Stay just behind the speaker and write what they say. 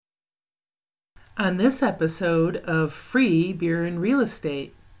On this episode of Free Beer and Real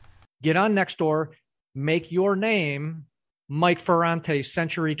Estate. Get on Nextdoor, make your name Mike Ferrante,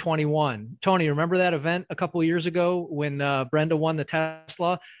 Century 21. Tony, remember that event a couple of years ago when Brenda won the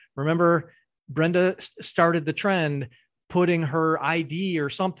Tesla? Remember, Brenda started the trend putting her ID or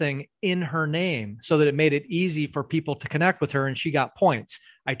something in her name so that it made it easy for people to connect with her, and she got points.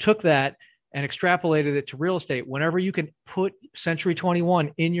 I took that and extrapolated it to real estate. Whenever you can put Century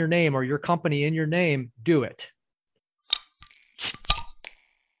 21 in your name or your company in your name, do it.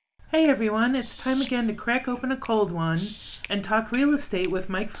 Hey everyone, it's time again to crack open a cold one and talk real estate with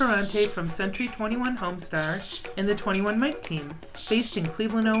Mike Ferrante from Century 21 Homestar and the 21 Mike team, based in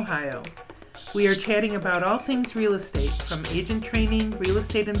Cleveland, Ohio. We are chatting about all things real estate, from agent training, real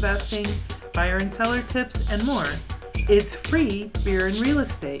estate investing, buyer and seller tips, and more. It's free beer and real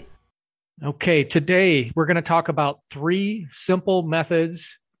estate. Okay, today we're going to talk about 3 simple methods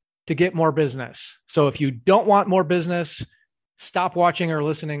to get more business. So if you don't want more business, stop watching or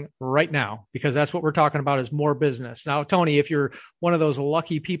listening right now, because that's what we're talking about, is more business. Now, Tony, if you're one of those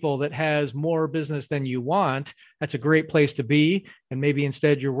lucky people that has more business than you want, that's a great place to be. And maybe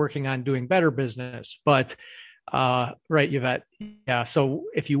instead you're working on doing better business. But right, Yvette. Yeah. So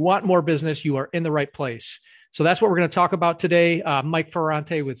if you want more business, you are in the right place. So that's what we're going to talk about today. Mike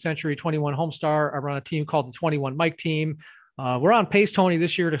Ferrante with Century 21 Homestar. I run a team called the 21 Mike team. We're on pace, Tony,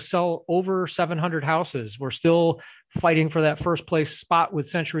 this year to sell over 700 houses. We're still fighting for that first place spot with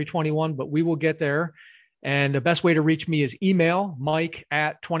Century 21, but we will get there. And the best way to reach me is email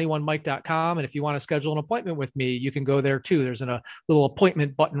mike@21mike.com. And if you want to schedule an appointment with me, you can go there too. There's a little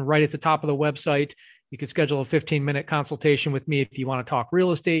appointment button right at the top of the website. You can schedule a 15-minute consultation with me if you want to talk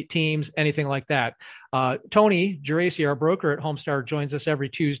real estate, teams, anything like that. Tony Geraci, our broker at Homestar, joins us every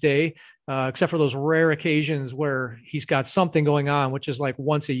Tuesday, except for those rare occasions where he's got something going on, which is like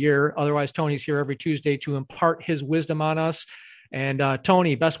once a year. Otherwise, Tony's here every Tuesday to impart his wisdom on us. And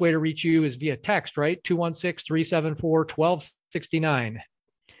Tony, best way to reach you is via text, right? 216-374-1269.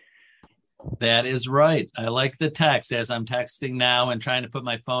 That is right. I like the text as I'm texting now and trying to put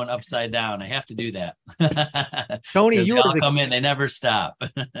my phone upside down. I have to do that Tony, because they you are all the come in, they never stop.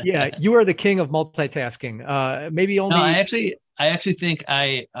 yeah, you are the king of multitasking. Maybe No, I only actually, I actually think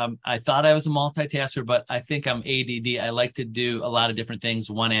I thought I was a multitasker, but I think I'm ADD. I like to do a lot of different things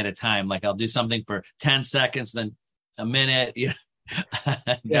one at a time. Like I'll do something for 10 seconds, then a minute. yeah,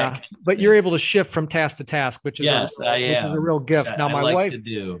 Kind of but you're thing. able to shift from task to task, Yes, I which is a am. real Which gift. Now, I my like wife to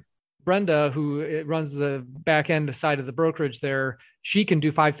do. Brenda, who runs the back end side of the brokerage there, she can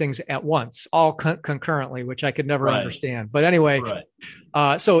do 5 things at once, all concurrently, which I could never Right, understand. But anyway, right.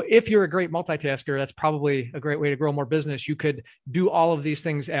 so if you're a great multitasker, that's probably a great way to grow more business. You could do all of these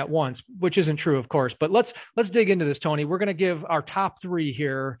things at once, which isn't true, of course. But let's dig into this, Tony. We're going to give our top 3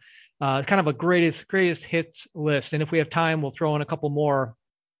 here, kind of a greatest hits list, and if we have time, we'll throw in a couple more.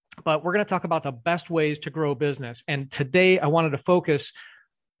 But we're going to talk about the best ways to grow business. And today, I wanted to focus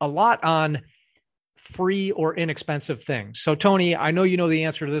a lot on free or inexpensive things. So, Tony, I know you know the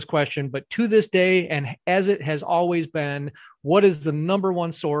answer to this question, but to this day, and as it has always been, what is the number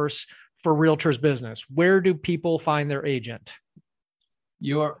one source for realtors business? Where do people find their agent?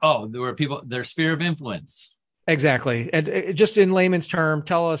 There were people, their sphere of influence. Exactly. And just in layman's term,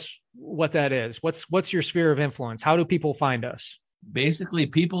 tell us what that is. What's your sphere of influence? How do people find us? Basically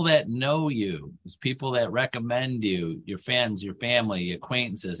people that know you, it's people that recommend you, your fans, your family,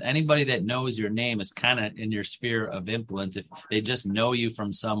 acquaintances, anybody that knows your name is kind of in your sphere of influence if they just know you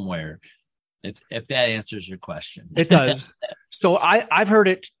from somewhere. If that answers your question. It does. So I've heard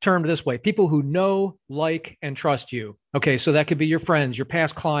it termed this way: people who know, like, and trust you. Okay, so that could be your friends, your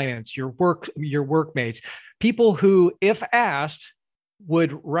past clients, your workmates, people who, if asked,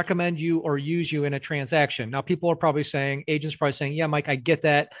 would recommend you or use you in a transaction. Now, people are probably saying, agents are probably saying, yeah, Mike, I get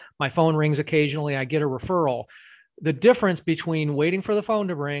that. My phone rings occasionally. I get a referral. The difference between waiting for the phone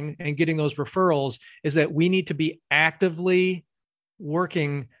to ring and getting those referrals is that we need to be actively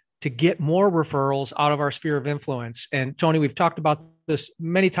working to get more referrals out of our sphere of influence. And Tony, we've talked about this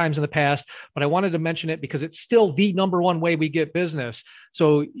many times in the past, but I wanted to mention it because it's still the number one way we get business.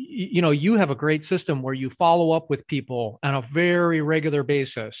 So, you have a great system where you follow up with people on a very regular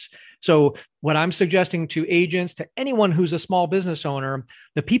basis. So what I'm suggesting to agents, to anyone who's a small business owner,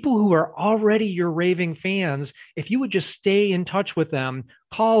 the people who are already your raving fans, if you would just stay in touch with them,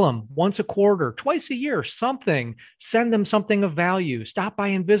 call them once a quarter, twice a year, something, send them something of value, stop by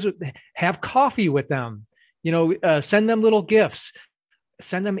and visit, have coffee with them, send them little gifts,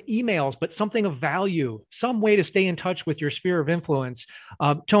 send them emails, but something of value, some way to stay in touch with your sphere of influence.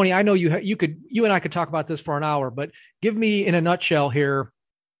 Tony, I know you and I could talk about this for an hour, but give me in a nutshell here,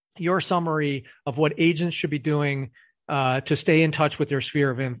 your summary of what agents should be doing to stay in touch with their sphere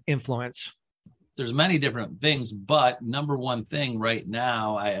of influence. There's many different things, but number one thing right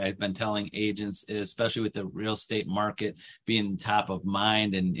now, I've been telling agents, especially with the real estate market being top of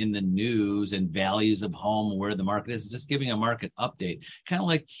mind and in the news and values of home, where the market is, just giving a market update. Kind of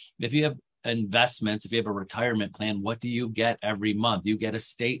like if you have investments, if you have a retirement plan, what do you get every month? You get a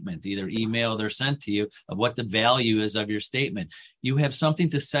statement, either emailed or sent to you, of what the value is of your statement. You have something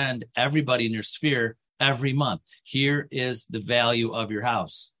to send everybody in your sphere every month. Here is the value of your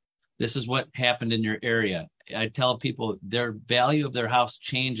house. This is what happened in your area. I tell people their value of their house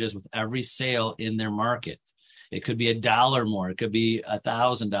changes with every sale in their market. It could be $1 more. It could be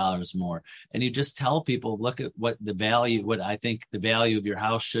 $1,000 more. And you just tell people, look at what I think the value of your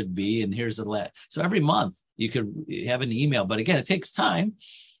house should be. And here's so every month you could have an email. But again, it takes time,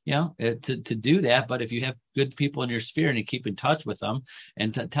 to do that. But if you have good people in your sphere and you keep in touch with them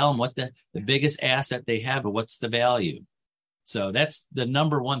and to tell them what the biggest asset they have and what's the value. So that's the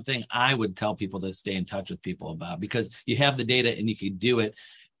number one thing I would tell people to stay in touch with people about, because you have the data and you can do it.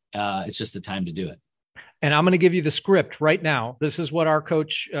 It's just the time to do it. And I'm going to give you the script right now. This is what our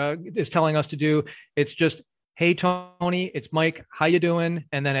coach is telling us to do. It's just, hey, Tony, it's Mike. How you doing?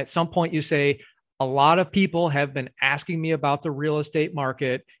 And then at some point you say, a lot of people have been asking me about the real estate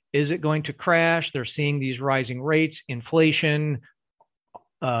market. Is it going to crash? They're seeing these rising rates, inflation,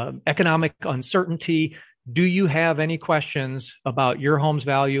 economic uncertainty. Do you have any questions about your home's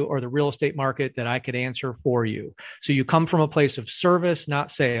value or the real estate market that I could answer for you? So you come from a place of service,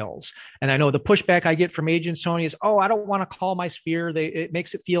 not sales. And I know the pushback I get from agents, Tony, is, I don't want to call my sphere. It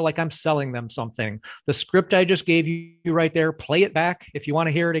makes it feel like I'm selling them something. The script I just gave you right there, play it back if you want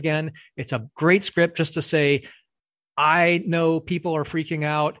to hear it again. It's a great script just to say, I know people are freaking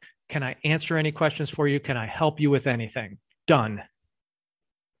out. Can I answer any questions for you? Can I help you with anything? Done.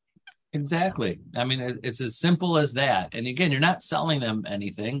 Exactly. I mean, it's as simple as that. And again, you're not selling them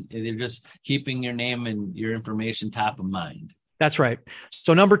anything. You're just keeping your name and your information top of mind. That's right.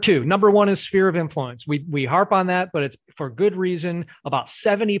 So number one is sphere of influence. We harp on that, but it's for good reason. About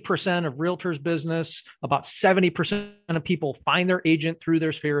 70% of realtors' business, about 70% of people find their agent through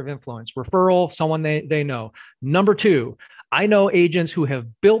their sphere of influence. Referral, someone they know. Number two, I know agents who have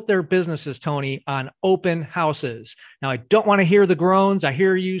built their businesses, Tony, on open houses. Now, I don't want to hear the groans. I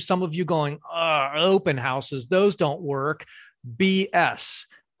hear some of you going, open houses, those don't work. BS.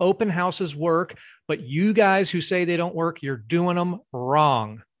 Open houses work, but you guys who say they don't work, you're doing them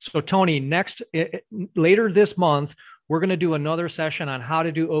wrong. So, Tony, later this month, we're going to do another session on how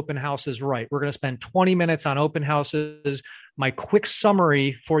to do open houses right. We're going to spend 20 minutes on open houses. My quick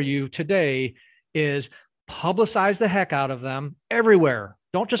summary for you today is publicize the heck out of them everywhere.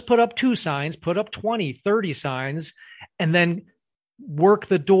 Don't just put up 2 signs, put up 20, 30 signs, and then work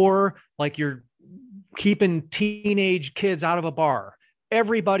the door like you're keeping teenage kids out of a bar.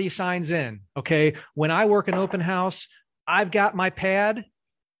 Everybody signs in, okay? When I work an open house, I've got my pad.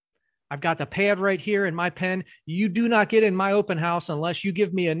 I've got the pad right here and my pen. You do not get in my open house unless you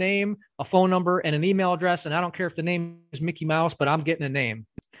give me a name, a phone number, and an email address. And I don't care if the name is Mickey Mouse, but I'm getting a name.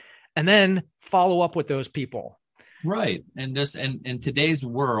 And then follow up with those people. Right. And just in today's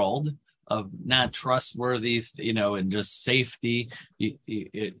world of not trustworthy, and just safety,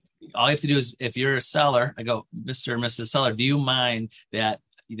 all you have to do is, if you're a seller, I go, Mr. and Mrs. Seller, do you mind that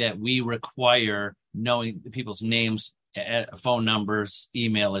we require knowing the people's names, phone numbers,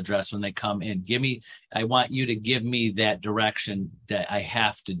 email address when they come in? I want you to give me that direction that I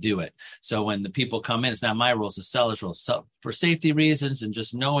have to do it. So when the people come in, it's not my rule, it's the seller's rule. So for safety reasons and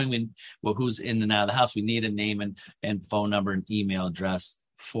just knowing who's in and out of the house, we need a name and phone number and email address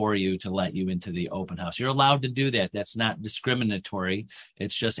for you to let you into the open house. You're allowed to do that. That's not discriminatory.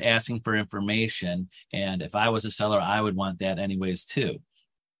 It's just asking for information. And if I was a seller, I would want that anyways too.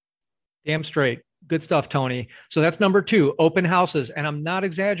 Damn straight. Good stuff, Tony. So that's number 2, open houses. And I'm not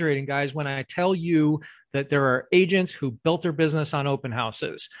exaggerating, guys, when I tell you that there are agents who built their business on open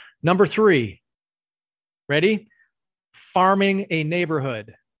houses. Number 3, ready? Farming a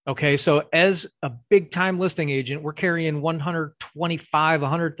neighborhood. Okay, so as a big time listing agent, we're carrying 125,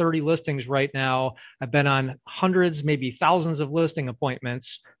 130 listings right now. I've been on hundreds, maybe thousands of listing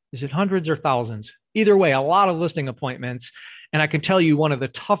appointments. Is it hundreds or thousands? Either way, a lot of listing appointments. And I can tell you one of the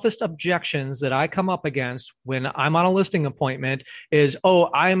toughest objections that I come up against when I'm on a listing appointment is,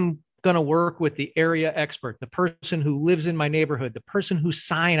 I'm going to work with the area expert, the person who lives in my neighborhood, the person whose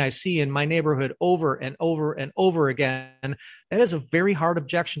sign I see in my neighborhood over and over and over again. That is a very hard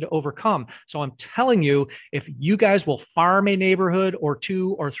objection to overcome. So I'm telling you, if you guys will farm a neighborhood or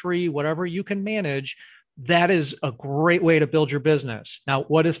 2 or 3, whatever you can manage, That is a great way to build your business. Now,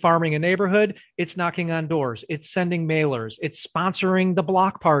 what is farming a neighborhood? It's knocking on doors. It's sending mailers. It's sponsoring the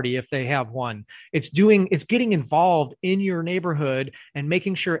block party if they have one. It's getting involved in your neighborhood and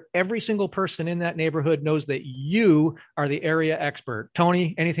making sure every single person in that neighborhood knows that you are the area expert.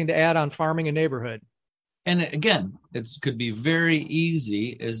 Tony, anything to add on farming a neighborhood? And again, it could be very easy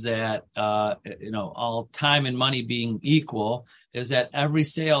is that, all time and money being equal, is that every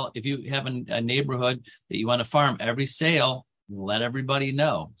sale, if you have a neighborhood that you want to farm, every sale, let everybody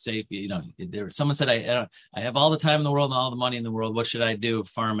know. Say, someone said, I have all the time in the world and all the money in the world. What should I do?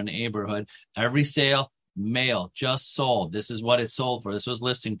 Farm a neighborhood. Every sale, mail, just sold. This is what it sold for. This was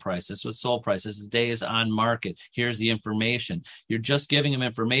listing price. This was sold price. This is days on market. Here's the information. You're just giving them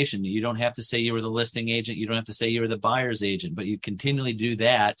information. You don't have to say you were the listing agent. You don't have to say you were the buyer's agent, but you continually do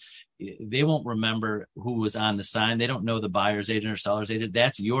that. They won't remember who was on the sign. They don't know the buyer's agent or seller's agent.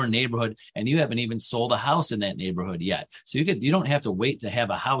 That's your neighborhood, and you haven't even sold a house in that neighborhood yet. So you don't have to wait to have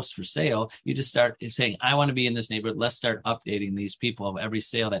a house for sale. You just start saying, I want to be in this neighborhood. Let's start updating these people of every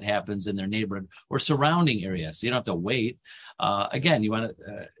sale that happens in their neighborhood or surrounding areas. So you don't have to wait. Again, you want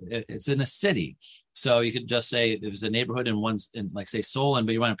to. It's in a city. So you could just say there's a neighborhood in like say Solon,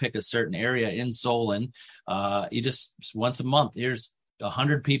 but you want to pick a certain area in Solon. You just once a month, here's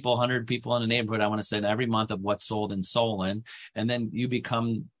 100 people in a neighborhood. I want to send every month of what's sold in Solon. And then you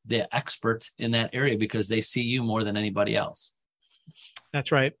become the expert in that area because they see you more than anybody else.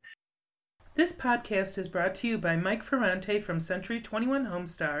 That's right. This podcast is brought to you by Mike Ferrante from Century 21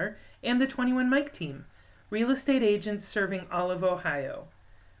 Homestar and the 21 Mike team, real estate agents serving all of Ohio.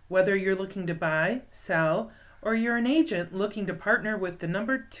 Whether you're looking to buy, sell, or you're an agent looking to partner with the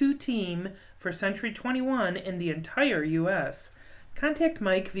number 2 team for Century 21 in the entire U.S., contact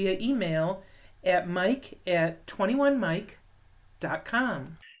Mike via email at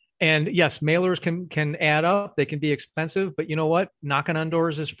mike@21mike.com. And yes, mailers can add up. They can be expensive, but you know what? Knocking on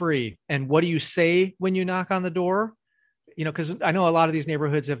doors is free. And what do you say when you knock on the door? Because I know a lot of these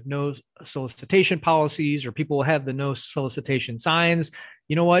neighborhoods have no solicitation policies, or people have the no solicitation signs.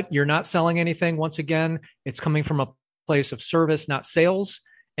 You know what? You're not selling anything. Once again, it's coming from a place of service, not sales.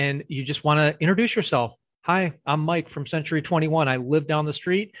 And you just want to introduce yourself. Hi, I'm Mike from Century 21. I live down the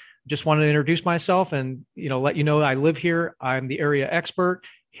street. Just wanted to introduce myself and, let you know I live here. I'm the area expert.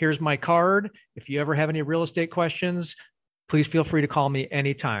 Here's my card. If you ever have any real estate questions, please feel free to call me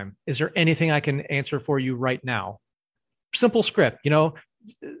anytime. Is there anything I can answer for you right now? Simple script,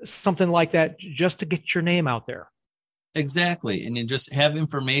 something like that, just to get your name out there. Exactly. And you just have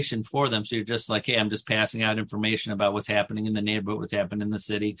information for them. So you're just like, hey, I'm just passing out information about what's happening in the neighborhood, what's happening in the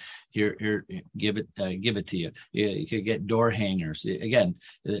city. Here, give it to you. You could get door hangers. Again,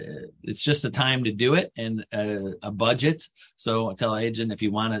 it's just a time to do it and a budget. So I tell an agent, if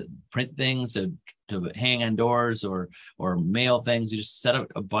you want to print things to hang on doors or mail things, you just set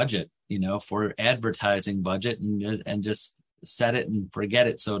up a budget, for advertising budget and just set it and forget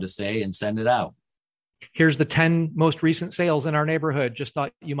it, so to say, and send it out. Here's the 10 most recent sales in our neighborhood. Just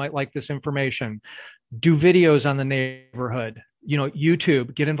thought you might like this information. Do videos on the neighborhood.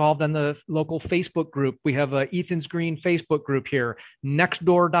 YouTube, get involved in the local Facebook group. We have a Ethan's Green Facebook group here,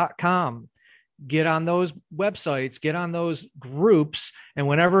 nextdoor.com. Get on those websites, get on those groups. And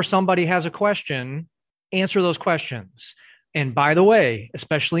whenever somebody has a question, answer those questions. And by the way,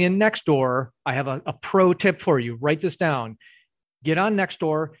 especially in Nextdoor, I have a pro tip for you. Write this down. Get on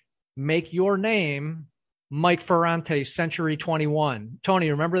Nextdoor, make your name Mike Ferrante, Century 21. Tony,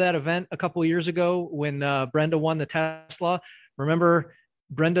 remember that event a couple of years ago when Brenda won the Tesla? Remember,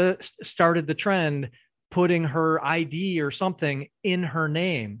 Brenda started the trend putting her ID or something in her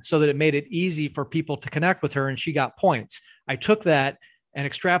name so that it made it easy for people to connect with her, and she got points. I took that and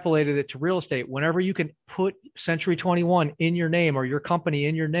extrapolated it to real estate. Whenever you can put Century 21 in your name or your company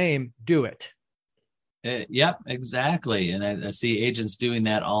in your name, do it. Yep, exactly. And I see agents doing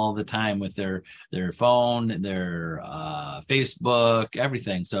that all the time with their phone, their Facebook,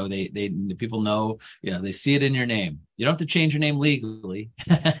 everything. So the people know, they see it in your name. You don't have to change your name legally.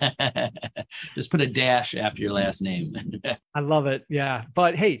 Just put a dash after your last name. I love it. Yeah.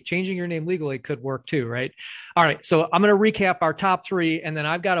 But hey, changing your name legally could work too, right? All right. So I'm going to recap our top 3, and then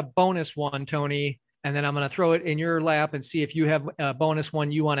I've got a bonus one, Tony, and then I'm going to throw it in your lap and see if you have a bonus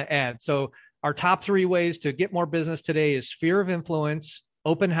one you want to add. So our top 3 ways to get more business today is sphere of influence,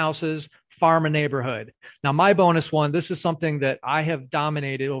 open houses, farm a neighborhood. Now, my bonus one, this is something that I have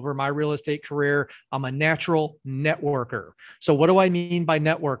dominated over my real estate career. I'm a natural networker. So what do I mean by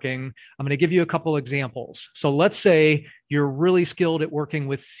networking? I'm going to give you a couple examples. So let's say you're really skilled at working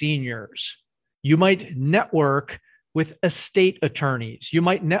with seniors. You might network with estate attorneys. You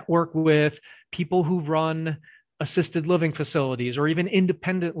might network with people who run assisted living facilities or even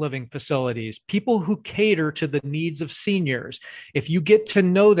independent living facilities, people who cater to the needs of seniors. If you get to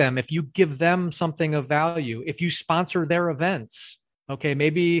know them, if you give them something of value, if you sponsor their events, okay,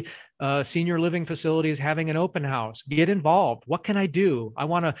 maybe senior living facilities having an open house, get involved. What can I do? I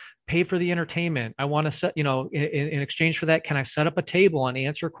want to pay for the entertainment. I want to set, in exchange for that, can I set up a table and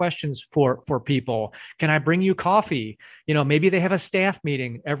answer questions for people? Can I bring you coffee? Maybe they have a staff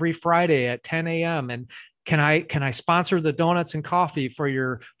meeting every Friday at 10 a.m. and can I sponsor the donuts and coffee for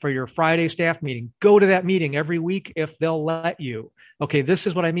your Friday staff meeting? Go to that meeting every week if they'll let you. Okay, this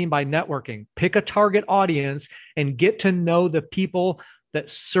is what I mean by networking. Pick a target audience and get to know the people that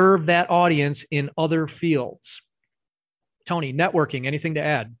serve that audience in other fields. Tony, networking, anything to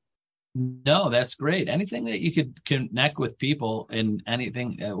add? No, that's great. Anything that you could connect with people and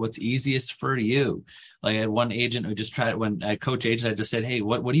anything, what's easiest for you. Like I had one agent who just tried, when I coach agents, I just said, hey,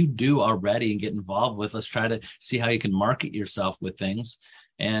 what do you do already and get involved with? Let's try to see how you can market yourself with things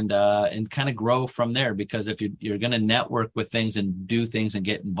and kind of grow from there. Because if you're going to network with things and do things and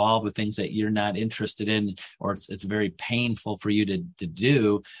get involved with things that you're not interested in, or it's very painful for you to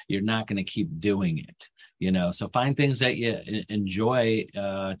do, you're not going to keep doing it. So find things that you enjoy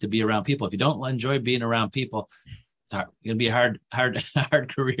to be around people. If you don't enjoy being around people, it's going to be a hard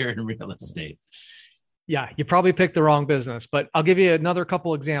career in real estate. Yeah, you probably picked the wrong business, but I'll give you another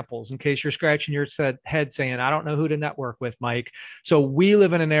couple examples in case you're scratching your head saying, I don't know who to network with, Mike. So we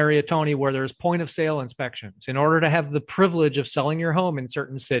live in an area, Tony, where there's point of sale inspections. In order to have the privilege of selling your home in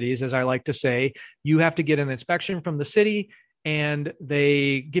certain cities, as I like to say, you have to get an inspection from the city, and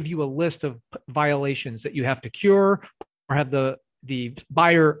they give you a list of violations that you have to cure or have the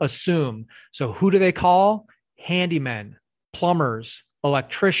buyer assume. So who do they call? Handymen, plumbers,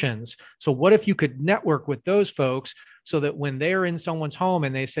 electricians. So what if you could network with those folks so that when they're in someone's home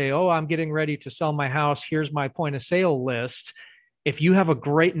and they say, oh, I'm getting ready to sell my house, here's my point of sale list. If you have a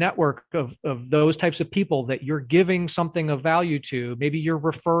great network of those types of people that you're giving something of value to, maybe you're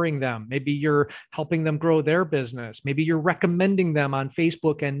referring them, maybe you're helping them grow their business, maybe you're recommending them on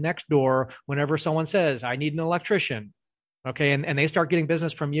Facebook and Nextdoor whenever someone says, I need an electrician. Okay. And they start getting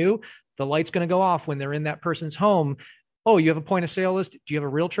business from you, the light's going to go off when they're in that person's home. Oh, you have a point of sale list? Do you have a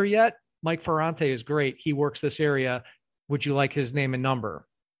realtor yet? Mike Ferrante is great. He works this area. Would you like his name and number?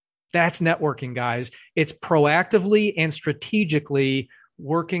 That's networking, guys. It's proactively and strategically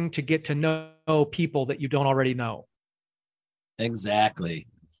working to get to know people that you don't already know. Exactly.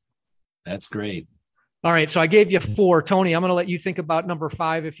 That's great. All right. So I gave you 4. Tony, I'm going to let you think about number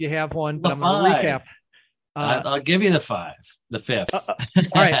 5 if you have one, but I'm going to recap. I'll give you the 5, the 5th. All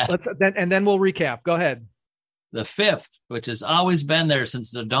right. Then we'll recap. Go ahead. The 5th, which has always been there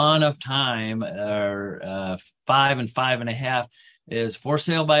since the dawn of time, or 5 and 5.5, is for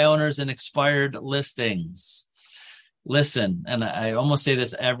sale by owners and expired listings. Listen, and I almost say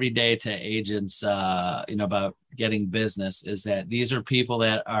this every day to agents, about getting business, is that these are people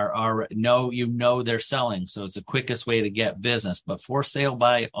that are they're selling. So it's the quickest way to get business, but for sale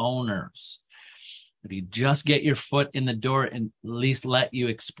by owners. If you just get your foot in the door and at least let you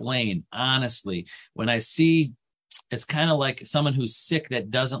explain honestly, when I see, it's kind of like someone who's sick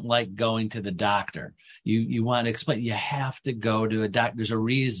that doesn't like going to the doctor. You want to explain, you have to go to a doctor. There's a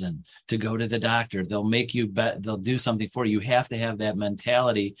reason to go to the doctor. They'll make you bet, they'll do something for you. You have to have that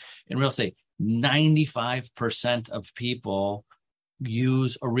mentality. And real estate, 95% of people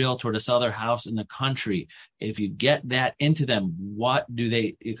use a realtor to sell their house in the country. If you get that into them, what do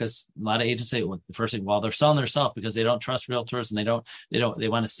they, because a lot of agents say, well, the first thing, well, they're selling themselves because they don't trust realtors and they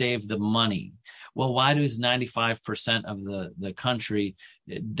want to save the money. Well, why does 95% of the country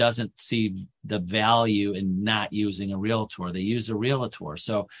doesn't see the value in not using a realtor? They use a realtor.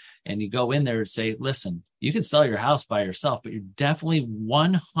 So, and you go in there and say, listen, you can sell your house by yourself, but you're definitely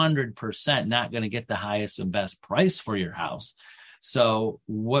 100% not going to get the highest and best price for your house. So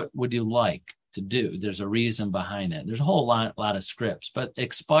what would you like to do? There's a reason behind it. There's a whole lot of scripts, but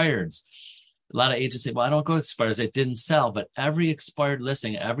expireds. A lot of agents say, well, I don't go with expireds. It didn't sell. But every expired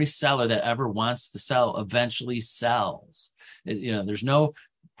listing, every seller that ever wants to sell eventually sells. There's no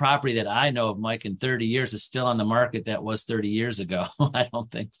property that I know of, Mike, in 30 years is still on the market that was 30 years ago. I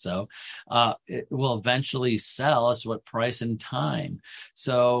don't think so. It will eventually sell. It's what price and time.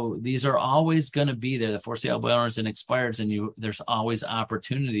 So these are always going to be there, the for sale by owners and expireds, and there's always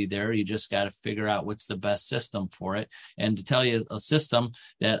opportunity there. You just got to figure out what's the best system for it. And to tell you a system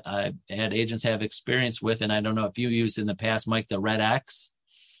that I had agents have experience with, and I don't know if you used in the past, Mike, the Red X.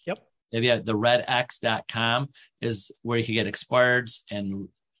 Yep. If you have the redx.com is where you can get expireds and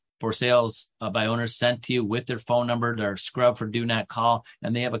for sales by owners sent to you with their phone number. They're scrubbed for do not call,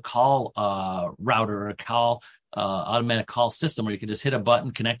 and they have a call router or a call automatic call system where you can just hit a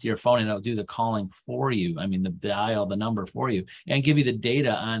button, connect to your phone, and it'll do the calling for you. I mean, the dial the number for you and give you the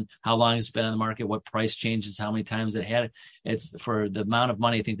data on how long it's been on the market, what price changes, how many times it had it. It's for the amount of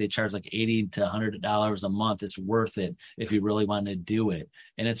money. I think they charge like $80 to $100 a month. It's worth it if you really want to do it.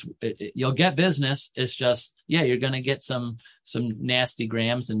 And you'll get business. It's just, you're going to get some nasty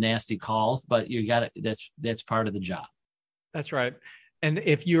grams and nasty calls, but you got to, that's part of the job. That's right. And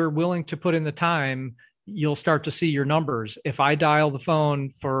if you're willing to put in the time, you'll start to see your numbers. If I dial the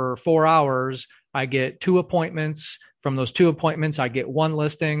phone for 4 hours, I get 2 appointments. From those 2 appointments, I get 1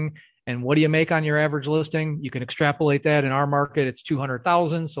 listing. And what do you make on your average listing? You can extrapolate that. In our market, it's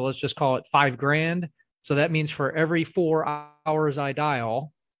 200,000. So let's just call it $5,000. So that means for every 4 hours I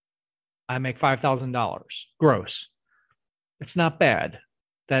dial, I make $5,000 gross. It's not bad.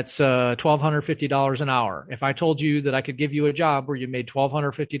 That's $1,250 an hour. If I told you that I could give you a job where you made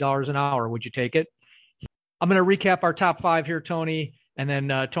 $1,250 an hour, would you take it? I'm going to recap our top 5 here, Tony. And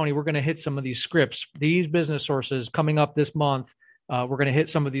then, Tony, we're going to hit some of these scripts. These business sources coming up this month, we're going to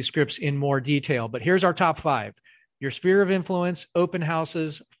hit some of these scripts in more detail. But here's our top 5. Your sphere of influence, open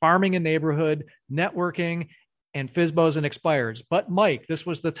houses, farming and neighborhood, networking, and FSBOs and expireds. But, Mike, this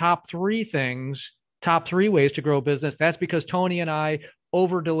was the top 3 things, top 3 ways to grow business. That's because Tony and I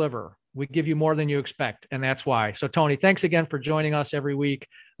over-deliver. We give you more than you expect, and that's why. So, Tony, thanks again for joining us every week.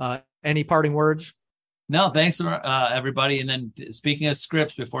 Any parting words? No, thanks everybody. And then speaking of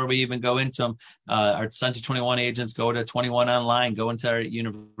scripts, before we even go into them, our Century 21 agents go to 21 online, go into our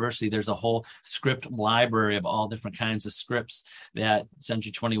university. There's a whole script library of all different kinds of scripts that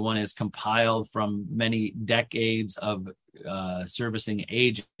Century 21 has compiled from many decades of servicing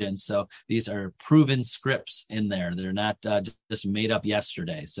agents. So these are proven scripts in there. They're not just made up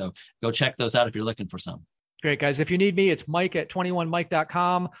yesterday. So go check those out if you're looking for some. Great, guys. If you need me, it's Mike at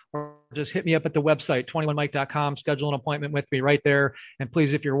 21mike.com, or just hit me up at the website, 21mike.com. Schedule an appointment with me right there. And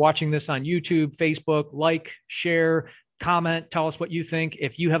please, if you're watching this on YouTube, Facebook, like, share, comment, tell us what you think.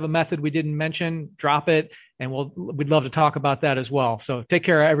 If you have a method we didn't mention, drop it, and we'd love to talk about that as well. So take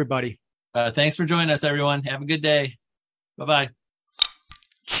care, everybody. Thanks for joining us, everyone. Have a good day. Bye-bye.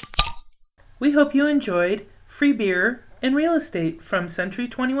 We hope you enjoyed Free Beer and Real Estate from Century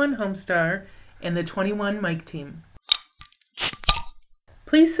 21 Homestar and the 21 Mike team.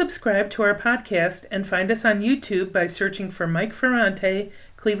 Please subscribe to our podcast and find us on YouTube by searching for Mike Ferrante,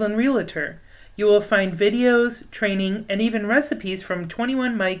 Cleveland Realtor. You will find videos, training, and even recipes from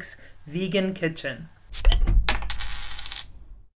 21 Mike's Vegan Kitchen.